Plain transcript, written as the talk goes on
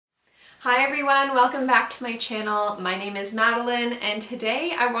Hi everyone, welcome back to my channel. My name is Madeline and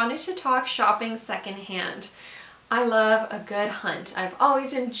today I wanted to talk shopping secondhand. I love a good hunt. I've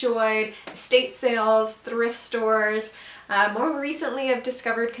always enjoyed estate sales, thrift stores. More recently I've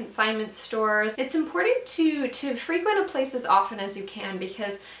discovered consignment stores. It's important to frequent a place as often as you can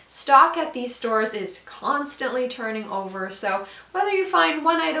because stock at these stores is constantly turning over. So whether you find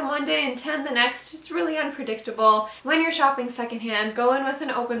one item one day and 10 the next, it's really unpredictable. When you're shopping secondhand, go in with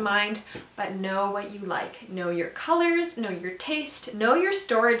an open mind, but know what you like. Know your colors, know your taste, know your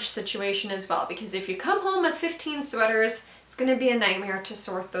storage situation as well, because if you come home with 15 sweaters, it's gonna be a nightmare to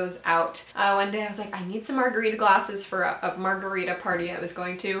sort those out. One day I was like, I need some margarita glasses for a margarita party I was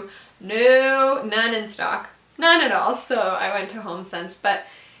going to. No, none in stock. None at all. So I went to HomeSense, but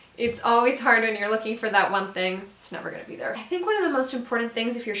it's always hard when you're looking for that one thing. It's never gonna be there. I think one of the most important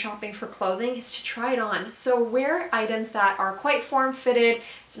things if you're shopping for clothing is to try it on. So wear items that are quite form-fitted.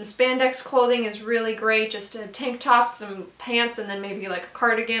 Some spandex clothing is really great. Just a tank top, some pants, and then maybe like a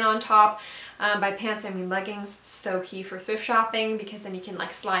cardigan on top. By pants, I mean leggings. So key for thrift shopping because then you can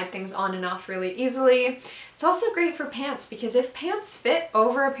like slide things on and off really easily. It's also great for pants because if pants fit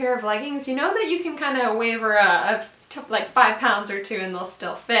over a pair of leggings, you know that you can kind of waver like 5 pounds or 2 and they'll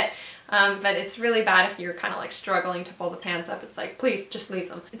still fit. But it's really bad if you're kind of like struggling to pull the pants up. It's like, please just leave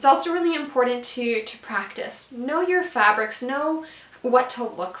them. It's also really important to practice. Know your fabrics, know what to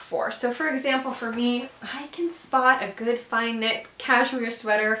look for. So for example, for me, I can spot a good fine knit cashmere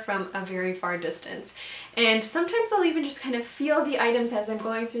sweater from a very far distance. And sometimes I'll even just kind of feel the items as I'm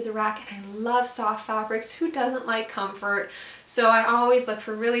going through the rack, and I love soft fabrics. Who doesn't like comfort? So I always look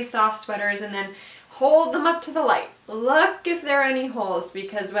for really soft sweaters and then hold them up to the light. Look if there are any holes,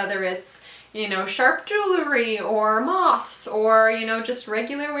 because whether it's, you know, sharp jewelry or moths or, you know, just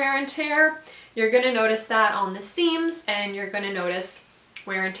regular wear and tear, you're going to notice that on the seams and you're going to notice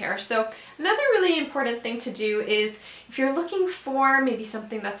wear and tear. So another really important thing to do is if you're looking for maybe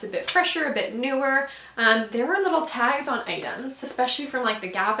something that's a bit fresher, a bit newer, there are little tags on items, especially from like the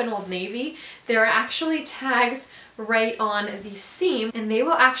Gap and Old Navy. There are actually tags right on the seam, and they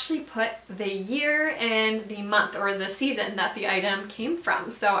will actually put the year and the month or the season that the item came from.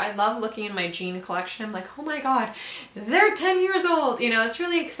 So I love looking in my jean collection. I'm like, oh my god, they're 10 years old. You know, it's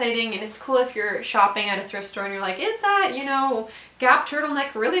really exciting, and it's cool if you're shopping at a thrift store and you're like, is that, you know, Gap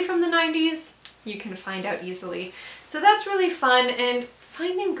turtleneck really from the 90s? You can find out easily. So that's really fun, and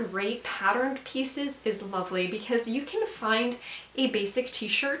finding great patterned pieces is lovely because you can find a basic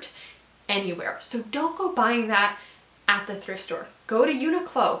t-shirt anywhere. So don't go buying that at the thrift store. Go to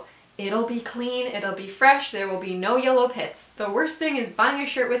Uniqlo. It'll be clean, it'll be fresh, there will be no yellow pits. The worst thing is buying a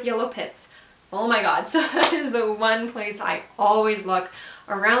shirt with yellow pits. Oh my god. So that is the one place I always look.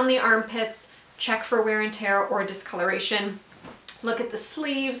 Around the armpits, check for wear and tear or discoloration. Look at the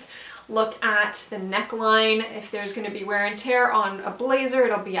sleeves, look at the neckline. If there's going to be wear and tear on a blazer,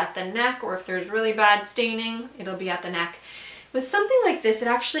 it'll be at the neck, or if there's really bad staining, it'll be at the neck. With something like this,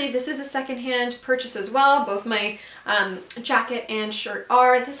 this is a secondhand purchase as well. Both my jacket and shirt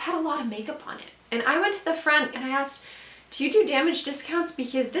are. This had a lot of makeup on it. And I went to the front and I asked, do you do damage discounts?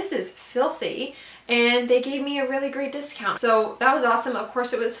 Because this is filthy. And they gave me a really great discount. So that was awesome. Of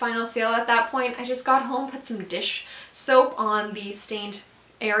course, it was final sale at that point. I just got home, put some dish soap on the stained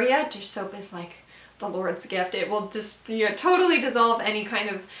area. Dish soap is like the Lord's gift. It will just, you know, totally dissolve any kind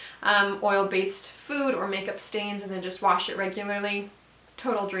of oil-based food or makeup stains, and then just wash it regularly.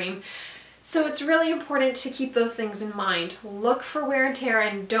 Total dream. So it's really important to keep those things in mind. Look for wear and tear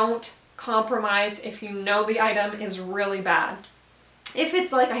and don't compromise if you know the item is really bad. If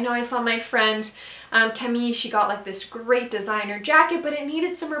it's like, I know I saw my friend Camille, she got like this great designer jacket, but it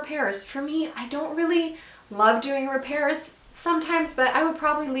needed some repairs. For me, I don't really love doing repairs sometimes, but I would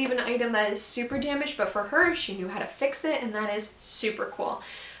probably leave an item that is super damaged, but for her, she knew how to fix it, and that is super cool.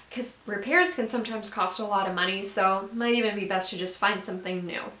 Because repairs can sometimes cost a lot of money, so it might even be best to just find something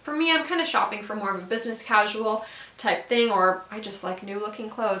new. For me, I'm kind of shopping for more of a business casual type thing, or I just like new looking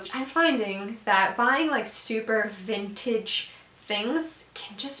clothes. I'm finding that buying like super vintage things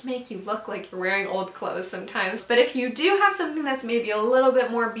can just make you look like you're wearing old clothes sometimes. But if you do have something that's maybe a little bit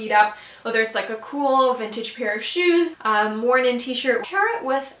more beat up, whether it's like a cool vintage pair of shoes, worn-in t-shirt, pair it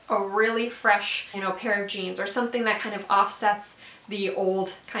with a really fresh, you know, pair of jeans or something that kind of offsets the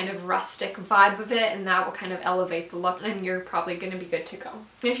old kind of rustic vibe of it, and that will kind of elevate the look, and you're probably going to be good to go.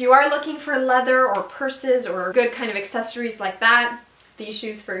 If you are looking for leather or purses or good kind of accessories like that, these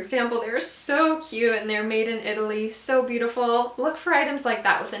shoes, for example, they're so cute and they're made in Italy, so beautiful. Look for items like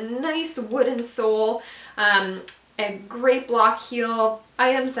that with a nice wooden sole, a great block heel,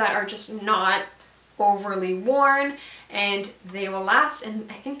 items that are just not overly worn, and they will last. And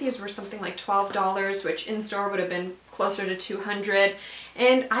I think these were something like $12, which in store would have been closer to $200.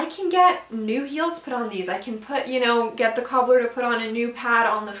 And I can get new heels put on these. I can put, you know, get the cobbler to put on a new pad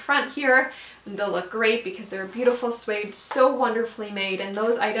on the front here, and they'll look great because they're beautiful suede, so wonderfully made. And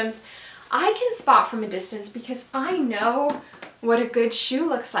those items I can spot from a distance because I know what a good shoe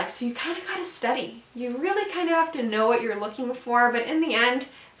looks like. So you kind of got to study. You really kind of have to know what you're looking for, but in the end,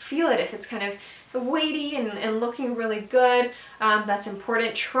 feel it. If it's kind of weighty and looking really good, that's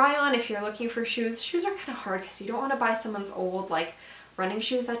important. Try on if you're looking for shoes. Shoes are kind of hard because you don't want to buy someone's old like running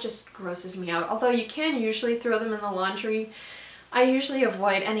shoes. That just grosses me out. Although you can usually throw them in the laundry. I usually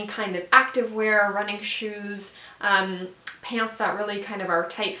avoid any kind of active wear, running shoes, pants that really kind of are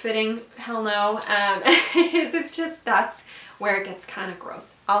tight fitting. Hell no. It's just, that's where it gets kind of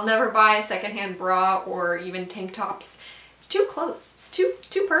gross. I'll never buy a secondhand bra or even tank tops. It's too close. It's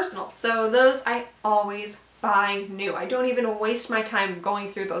too personal. So those I always buy new. I don't even waste my time going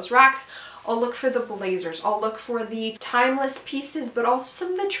through those racks. I'll look for the blazers. I'll look for the timeless pieces, but also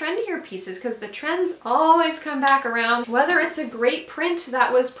some of the trendier pieces because the trends always come back around. Whether it's a great print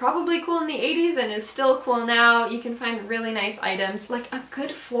that was probably cool in the 80s and is still cool now, you can find really nice items like a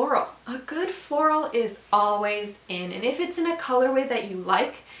good floral. A good floral is always in, and if it's in a colorway that you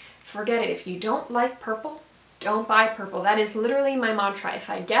like, forget it. If you don't like purple, don't buy purple. That is literally my mantra. If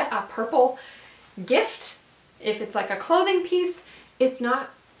I get a purple gift, if it's like a clothing piece, it's not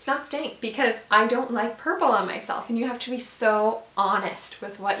staying because I don't like purple on myself. And you have to be so honest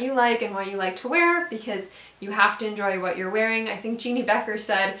with what you like and what you like to wear because you have to enjoy what you're wearing. I think Jeannie Becker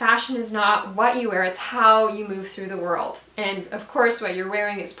said, fashion is not what you wear, it's how you move through the world. And of course what you're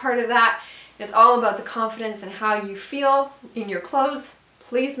wearing is part of that. It's all about the confidence and how you feel in your clothes.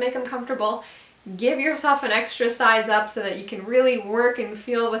 Please make them comfortable. Give yourself an extra size up so that you can really work and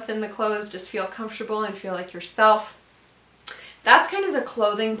feel within the clothes, just feel comfortable and feel like yourself. That's kind of the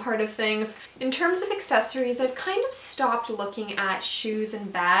clothing part of things. In terms of accessories, I've kind of stopped looking at shoes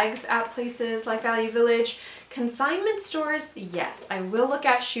and bags at places like Value Village. Consignment stores, yes, I will look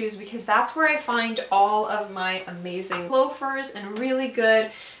at shoes because that's where I find all of my amazing loafers and really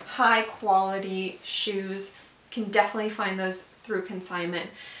good high quality shoes. You can definitely find those through consignment.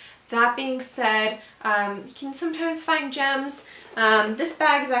 That being said, you can sometimes find gems. This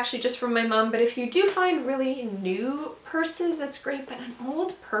bag is actually just from my mom, but if you do find really new purses, that's great, but an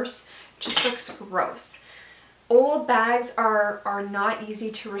old purse just looks gross. Old bags are not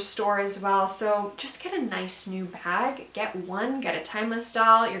easy to restore as well, so just get a nice new bag. Get one, get a timeless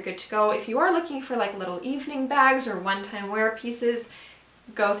style, you're good to go. If you are looking for like little evening bags or one-time wear pieces,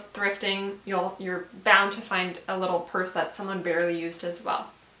 go thrifting. You're bound to find a little purse that someone barely used as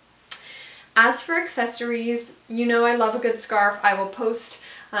well. As for accessories, you know I love a good scarf. I will post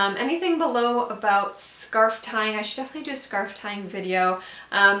anything below about scarf tying. I should definitely do a scarf tying video.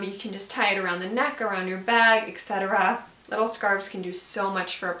 You can just tie it around the neck, around your bag, etc. Little scarves can do so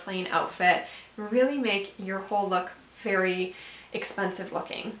much for a plain outfit and really make your whole look very expensive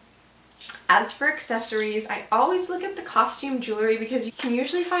looking. As for accessories, I always look at the costume jewelry because you can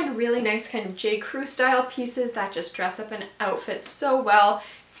usually find really nice kind of J. Crew style pieces that just dress up an outfit so well.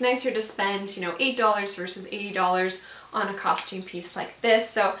 It's nicer to spend, you know, $8 versus $80 on a costume piece like this.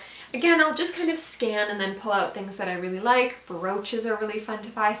 So again, I'll just kind of scan and then pull out things that I really like. Brooches are really fun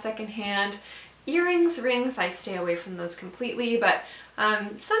to buy secondhand. Earrings, rings, I stay away from those completely, but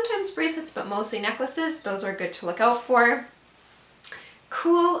sometimes bracelets, but mostly necklaces. Those are good to look out for.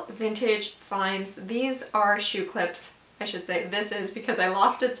 Cool vintage finds. These are shoe clips. I should say this is because I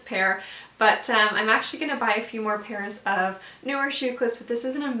lost its pair, but I'm actually going to buy a few more pairs of newer shoe clips, but this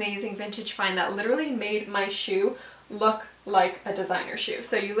is an amazing vintage find that literally made my shoe look like a designer shoe.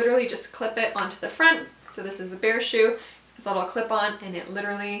 So you literally just clip it onto the front. So this is the bare shoe, it's a little clip on, and it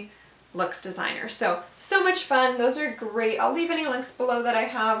literally looks designer. So much fun. Those are great. I'll leave any links below that I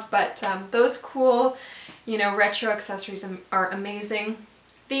have, but those cool, you know, retro accessories are amazing.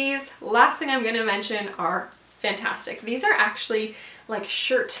 These, last thing I'm going to mention, are fantastic. These are actually like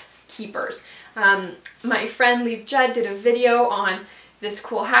shirt keepers. My friend Leaf Judd did a video on this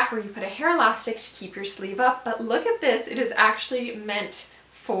cool hack where you put a hair elastic to keep your sleeve up, but look at this. It is actually meant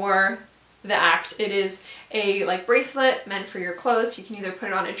for the act. It is a like bracelet meant for your clothes. You can either put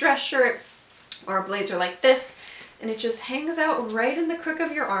it on a dress shirt or a blazer like this, and it just hangs out right in the crook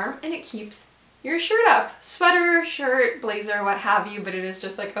of your arm and it keeps your shirt up. Sweater, shirt, blazer, what have you, but it is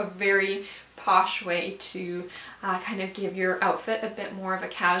just like a very posh way to kind of give your outfit a bit more of a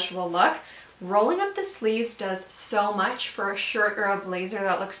casual look. Rolling up the sleeves does so much for a shirt or a blazer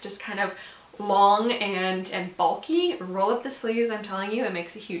that looks just kind of long and bulky. Roll up the sleeves, I'm telling you, it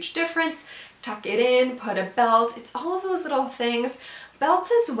makes a huge difference. tuck it in, put a belt. It's all of those little things.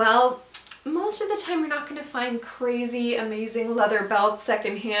 Belts as well. Most of the time you're not going to find crazy, amazing leather belts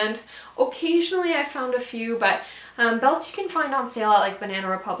secondhand. Occasionally I found a few, but belts you can find on sale at like Banana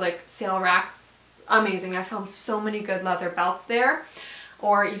Republic sale rack. Amazing. I found so many good leather belts there.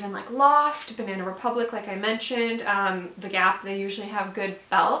 Or even like Loft, Banana Republic, like I mentioned, The Gap, they usually have good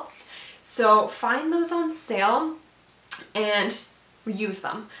belts. So find those on sale and use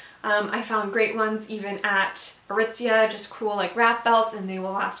them. I found great ones even at Aritzia, just cool like wrap belts, and they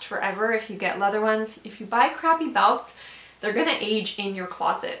will last forever if you get leather ones. If you buy crappy belts, they're gonna age in your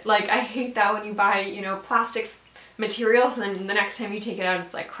closet. Like, I hate that when you buy, you know, plastic materials and then the next time you take it out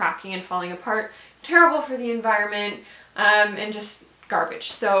it's like cracking and falling apart. Terrible for the environment, and just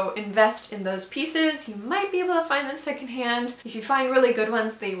garbage. So invest in those pieces. You might be able to find them secondhand. If you find really good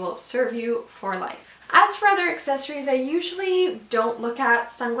ones, they will serve you for life. As for other accessories, I usually don't look at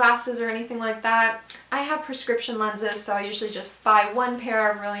sunglasses or anything like that. I have prescription lenses, so I usually just buy one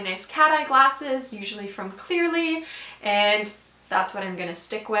pair of really nice cat-eye glasses, usually from Clearly, and that's what I'm gonna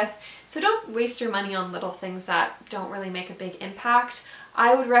stick with. So don't waste your money on little things that don't really make a big impact.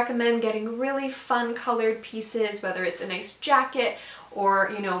 I would recommend getting really fun colored pieces, whether it's a nice jacket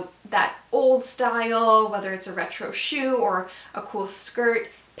or, you know, that old style, whether it's a retro shoe or a cool skirt.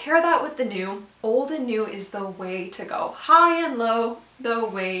 Pair that with the new. Old and new is the way to go. High and low, the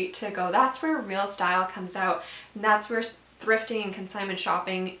way to go. That's where real style comes out, and that's where thrifting and consignment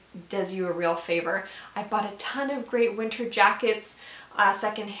shopping does you a real favor. I've bought a ton of great winter jackets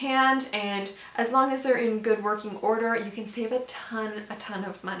secondhand, and as long as they're in good working order, you can save a ton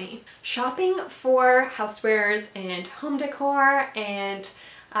of money. Shopping for housewares and home decor and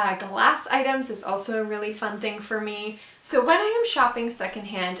glass items is also a really fun thing for me. So when I am shopping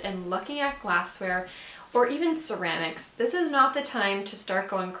secondhand and looking at glassware or even ceramics, this is not the time to start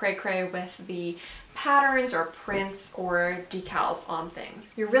going cray-cray with the patterns or prints or decals on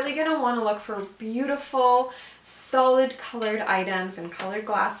things. You're really going to want to look for beautiful, solid colored items, and colored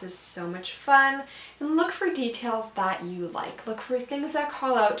glass is so much fun. And look for details that you like. Look for things that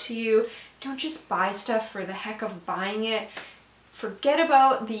call out to you. Don't just buy stuff for the heck of buying it. Forget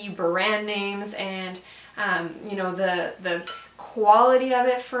about the brand names and you know, the quality of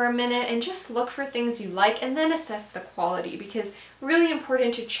it for a minute, and just look for things you like and then assess the quality, because really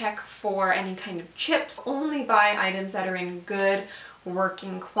important to check for any kind of chips. Only buy items that are in good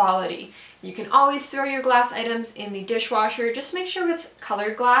working quality. You can always throw your glass items in the dishwasher. Just make sure with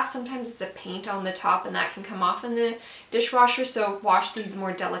colored glass, sometimes it's a paint on the top and that can come off in the dishwasher, so wash these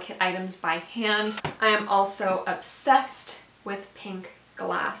more delicate items by hand. I am also obsessed with pink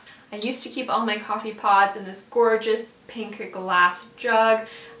glass. I used to keep all my coffee pods in this gorgeous pink glass jug,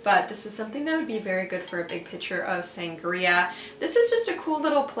 but this is something that would be very good for a big pitcher of sangria. This is just a cool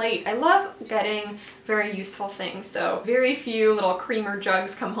little plate. I love getting very useful things, so very few little creamer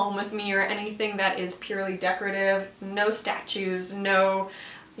jugs come home with me or anything that is purely decorative. No statues, no,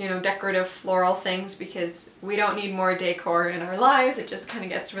 you know, decorative floral things, because we don't need more decor in our lives. It just kind of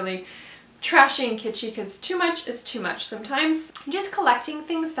gets really trashy and kitschy because too much is too much sometimes. Just collecting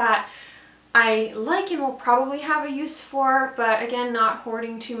things that I like and will probably have a use for, but again, not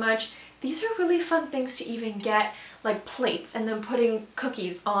hoarding too much. These are really fun things to even get, like plates, and then putting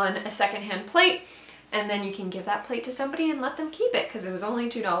cookies on a secondhand plate, and then you can give that plate to somebody and let them keep it because it was only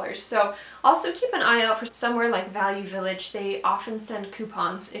 $2. So also keep an eye out for somewhere like Value Village. They often send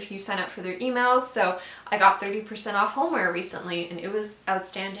coupons if you sign up for their emails. So I got 30% off homeware recently and it was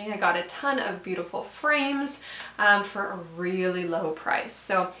outstanding. I got a ton of beautiful frames for a really low price.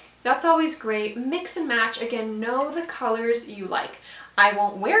 So that's always great. Mix and match. Again, know the colors you like. I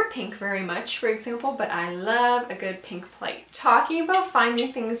won't wear pink very much, for example, but I love a good pink plate. Talking about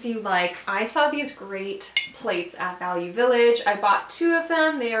finding things you like, I saw these great plates at Value Village. I bought 2 of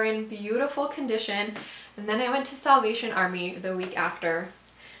them. They are in beautiful condition. And then I went to Salvation Army the week after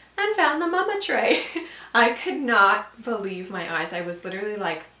and found the mama tray. I could not believe my eyes. I was literally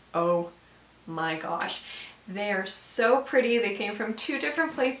like, oh my gosh. They are so pretty. They came from 2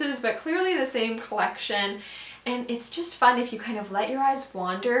 different places, but clearly the same collection. And it's just fun if you kind of let your eyes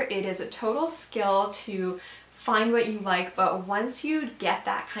wander. It is a total skill to find what you like, but once you get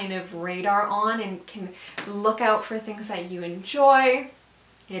that kind of radar on and can look out for things that you enjoy,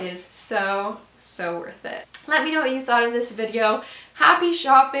 it is so worth it. Let me know what you thought of this video. Happy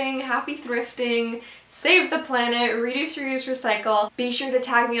shopping, happy thrifting, save the planet, reduce, reuse, recycle. Be sure to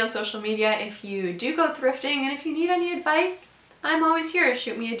tag me on social media if you do go thrifting, and if you need any advice, I'm always here.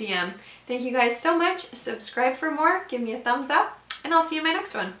 Shoot me a DM. Thank you guys so much. Subscribe for more, give me a thumbs up, and I'll see you in my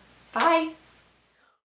next one. Bye!